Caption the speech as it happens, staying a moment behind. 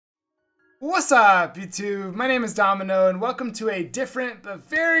What's up, YouTube? My name is Domino, and welcome to a different but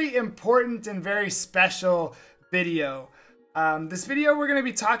very important and very special video. This video, we're going to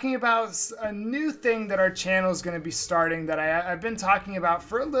be talking about a new thing that our channel is going to be starting that I've been talking about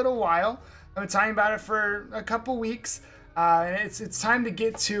for a little while. I've been talking about it for a couple weeks, and it's time to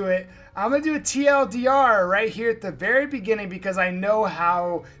get to it. I'm going to do a TLDR right here at the very beginning because I know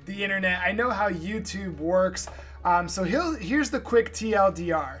how the internet, I know how YouTube works. So here's the quick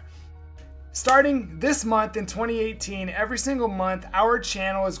TLDR. Starting this month in 2018, every single month, our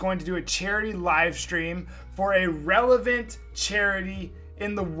channel is going to do a charity live stream for a relevant charity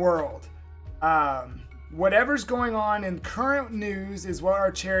in the world. Whatever's going on in current news is what our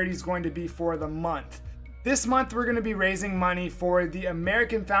charity is going to be for the month. This month, we're going to be raising money for the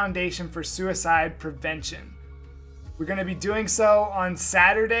American Foundation for Suicide Prevention. We're going to be doing so on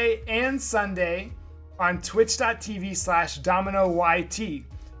Saturday and Sunday on twitch.tv/DominoYT.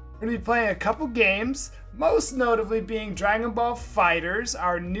 We're going to be playing a couple games, most notably being DragonBall FighterZ,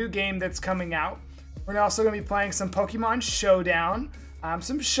 our new game that's coming out. We're also going to be playing some Pokémon Showdown,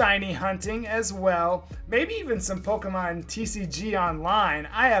 some shiny hunting as well, maybe even some Pokémon TCG Online.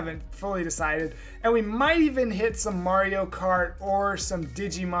 I haven't fully decided. And we might even hit some Mario Kart or some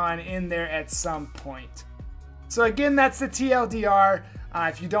Digimon in there at some point. So again, that's the TLDR.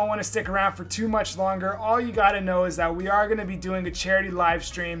 If you don't want to stick around for too much longer, all you got to know is that we are going to be doing a charity live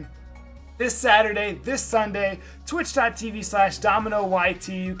stream this Saturday, this Sunday,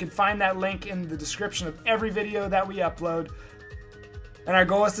 twitch.tv/DominoYT. You can find that link in the description of every video that we upload. And our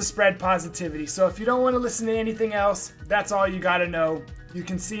goal is to spread positivity. So if you don't want to listen to anything else, that's all you got to know. You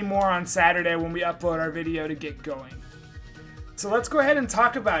can see more on Saturday when we upload our video to get going. So let's go ahead and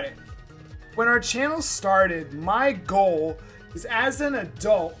talk about it. When our channel started, my goal is, as an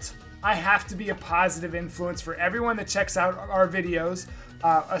adult, I have to be a positive influence for everyone that checks out our videos,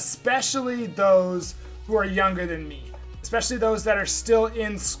 especially those who are younger than me, especially those that are still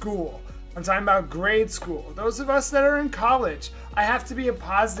in school. I'm talking about grade school. Those of us that are in college, I have to be a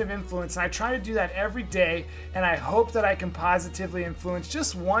positive influence, and I try to do that every day, and I hope that I can positively influence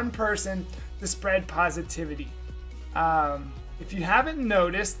just one person to spread positivity. If you haven't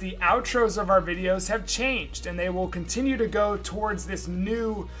noticed, the outros of our videos have changed, and they will continue to go towards this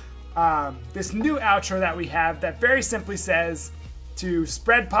new outro that we have that very simply says to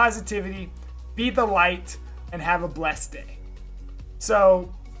spread positivity, be the light, and have a blessed day.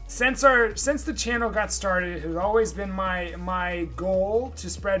 So since the channel got started, it has always been my goal to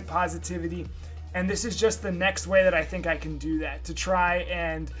spread positivity, and this is just the next way that I think I can do that, to try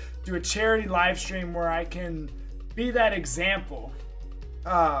and do a charity live stream where I can be that example.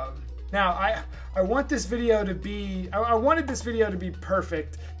 Now I want this video to be, I wanted this video to be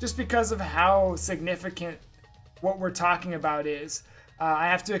perfect just because of how significant what we're talking about is. I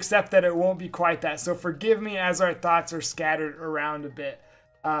have to accept that it won't be quite that, so forgive me as our thoughts are scattered around a bit.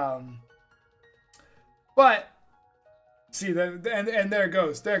 But see, and there it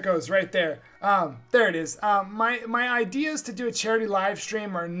goes right there. There it is. My ideas to do a charity live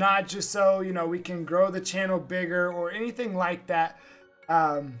stream are not just so, you know, we can grow the channel bigger or anything like that.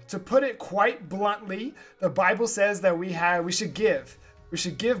 To put it quite bluntly, the Bible says that we should give. We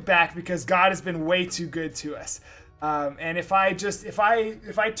should give back because God has been way too good to us. And if I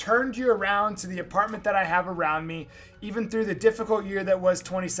turned you around to the apartment that I have around me, even through the difficult year that was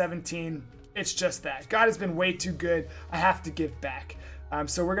 2017, it's just that. God has been way too good. I have to give back.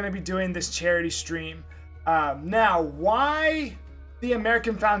 So we're going to be doing this charity stream. Now, why the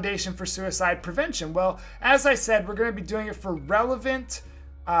American Foundation for Suicide Prevention? Well, as I said, we're going to be doing it for relevant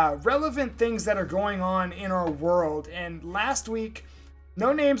things that are going on in our world. And last week,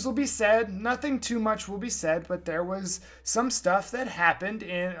 no names will be said, nothing too much will be said, but there was some stuff that happened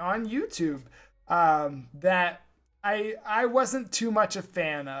on YouTube that I wasn't too much a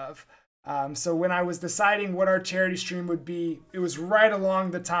fan of. So when I was deciding what our charity stream would be, it was right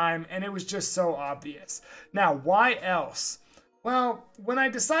along the time, and it was just so obvious. Now, why else? Well, when I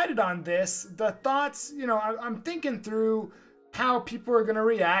decided on this, the thoughts, you know, I'm thinking through how people are going to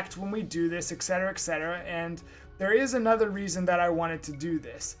react when we do this, etc., etc., and there is another reason that I wanted to do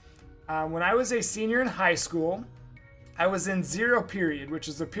this. When I was a senior in high school, I was in zero period, which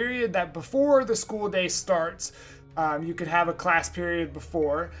is a period that before the school day starts, you could have a class period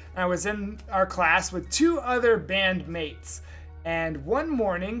before. And I was in our class with two other band mates. And one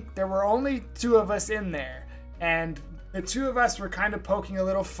morning, there were only two of us in there. And the two of us were kind of poking a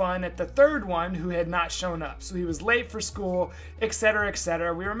little fun at the third one who had not shown up. So he was late for school, etc.,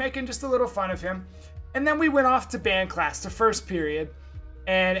 etc. We were making just a little fun of him. And then we went off to band class, the first period.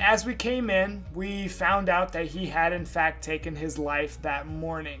 And as we came in, we found out that he had in fact taken his life that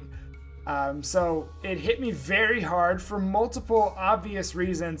morning. So it hit me very hard for multiple obvious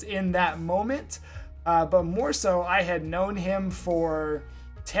reasons in that moment. But more so, I had known him for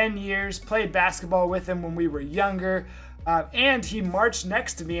 10 years, played basketball with him when we were younger, and he marched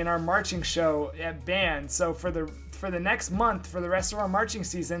next to me in our marching show at band. So for the next month, for the rest of our marching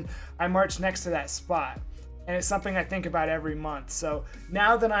season, I marched next to that spot. And it's something I think about every month. So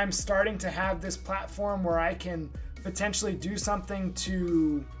now that I'm starting to have this platform where I can potentially do something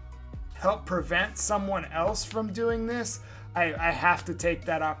to help prevent someone else from doing this, I have to take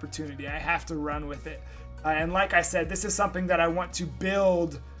that opportunity. I have to run with it. And like I said, this is something that I want to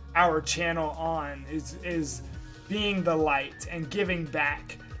build our channel on, is being the light and giving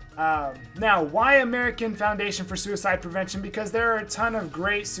back. Now, why American Foundation for Suicide Prevention? Because there are a ton of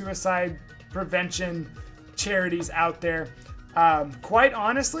great suicide prevention charities out there. Quite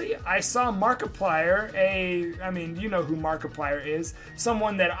honestly, I saw Markiplier, I mean, you know who Markiplier is,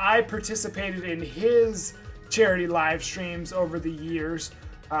 someone that I participated in his charity live streams over the years.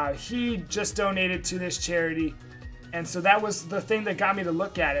 He just donated to this charity, and so that was the thing that got me to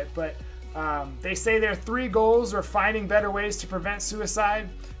look at it. But they say their 3 goals are finding better ways to prevent suicide,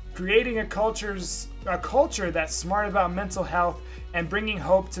 creating a culture that's smart about mental health, and bringing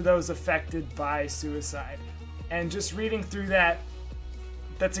hope to those affected by suicide. And just reading through that,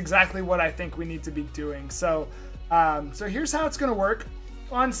 that's exactly what I think we need to be doing. So, so here's how it's going to work.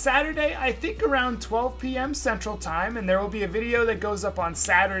 On Saturday, I think around 12 p.m. Central Time, and there will be a video that goes up on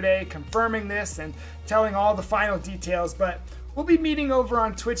Saturday confirming this and telling all the final details, but we'll be meeting over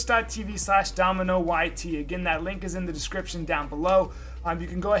on twitch.tv/DominoYT. Again, that link is in the description down below. You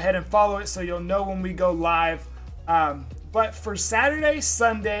can go ahead and follow it so you'll know when we go live. But for Saturday,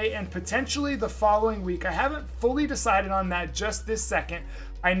 Sunday, and potentially the following week, I haven't fully decided on that just this second.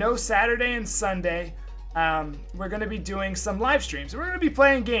 I know Saturday and Sunday, we're going to be doing some live streams. We're going to be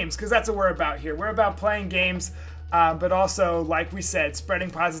playing games because that's what we're about here. We're about playing games, but also, like we said,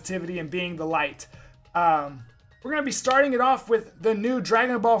 spreading positivity and being the light. We're going to be starting it off with the new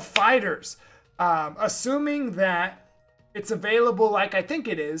DragonBall FighterZ. Assuming that it's available like I think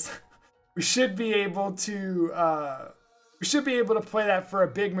it is, we should be able to play that for a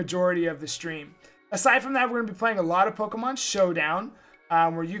big majority of the stream. Aside from that, we're going to be playing a lot of Pokémon Showdown,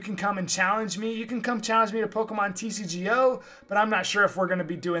 where you can come and challenge me. You can come challenge me to Pokemon TCGO, but I'm not sure if we're going to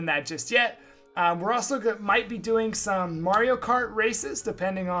be doing that just yet. We're also might be doing some Mario Kart races,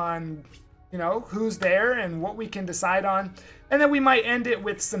 depending on, you know, who's there and what we can decide on. And then we might end it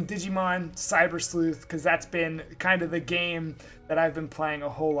with some Digimon Cyber Sleuth, because that's been kind of the game that I've been playing a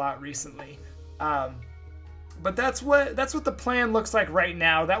whole lot recently. But that's what the plan looks like right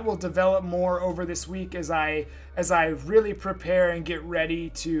now. That will develop more over this week as I really prepare and get ready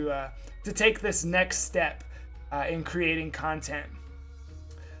to take this next step in creating content.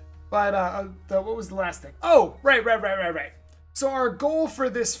 But what was the last thing? Oh, right. So our goal for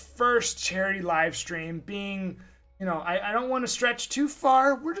this first charity live stream being, you know, I don't want to stretch too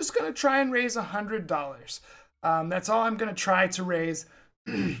far. We're just gonna try and raise $100. That's all I'm gonna try to raise.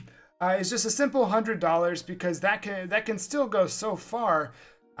 It's just a simple $100 because that can still go so far.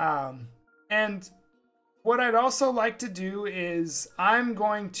 And what I'd also like to do is I'm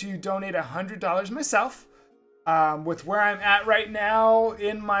going to donate $100 myself. With where I'm at right now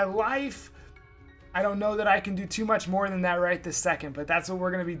in my life, I don't know that I can do too much more than that right this second, but that's what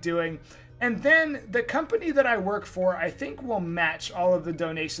we're going to be doing. And then the company that I work for, I think, will match all of the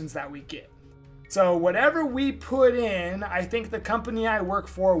donations that we get. So whatever we put in, I think the company I work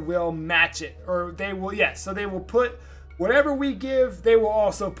for will match it, or they will, yes. So they will put whatever we give, they will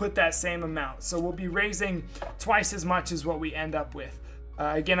also put that same amount. So we'll be raising twice as much as what we end up with.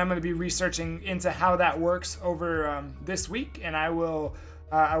 Again, I'm going to be researching into how that works over this week, and I will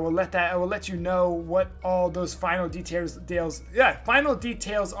let you know what all those final details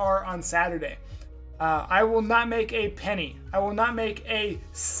are on Saturday. I will not make a penny. I will not make a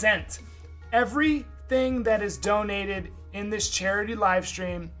cent. Everything that is donated in this charity live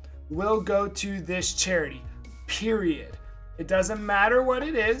stream will go to this charity, period. It doesn't matter what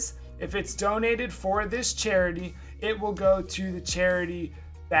it is. If it's donated for this charity, it will go to the charity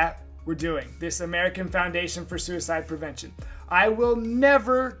that we're doing, this American Foundation for Suicide Prevention. I will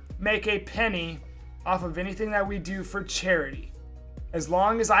never make a penny off of anything that we do for charity. As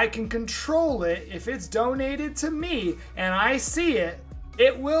long as I can control it, if it's donated to me and I see it,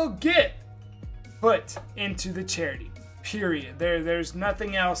 it will get put into the charity, period. There's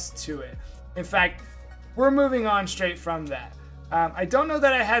nothing else to it. In fact, we're moving on straight from that. I don't know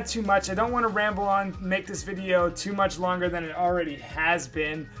that I had too much. I don't want to ramble on, make this video too much longer than it already has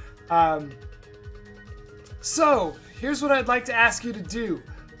been. So here's what I'd like to ask you to do.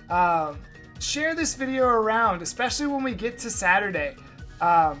 Share this video around, especially when we get to Saturday.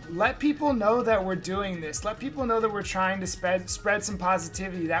 Let people know that we're doing this. Let people know that we're trying to spread some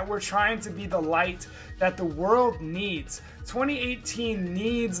positivity, that we're trying to be the light that the world needs. 2018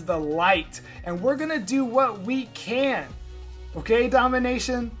 needs the light, and we're gonna do what we can. Okay,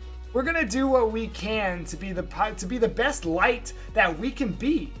 Domination? We're gonna do what we can to be the best light that we can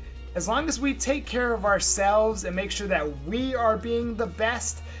be. As long as we take care of ourselves and make sure that we are being the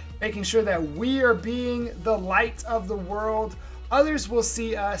best, making sure that we are being the light of the world, others will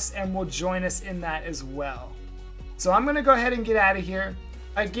see us and will join us in that as well. So I'm gonna go ahead and get out of here.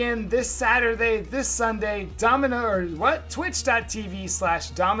 Again, this Saturday, this Sunday,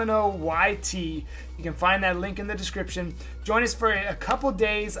 twitch.tv/DominoYT. You can find that link in the description. Join us for a couple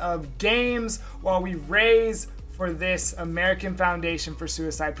days of games while we raise for this American Foundation for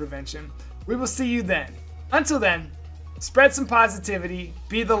Suicide Prevention. We will see you then. Until then, spread some positivity,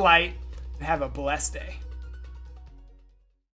 be the light, and have a blessed day.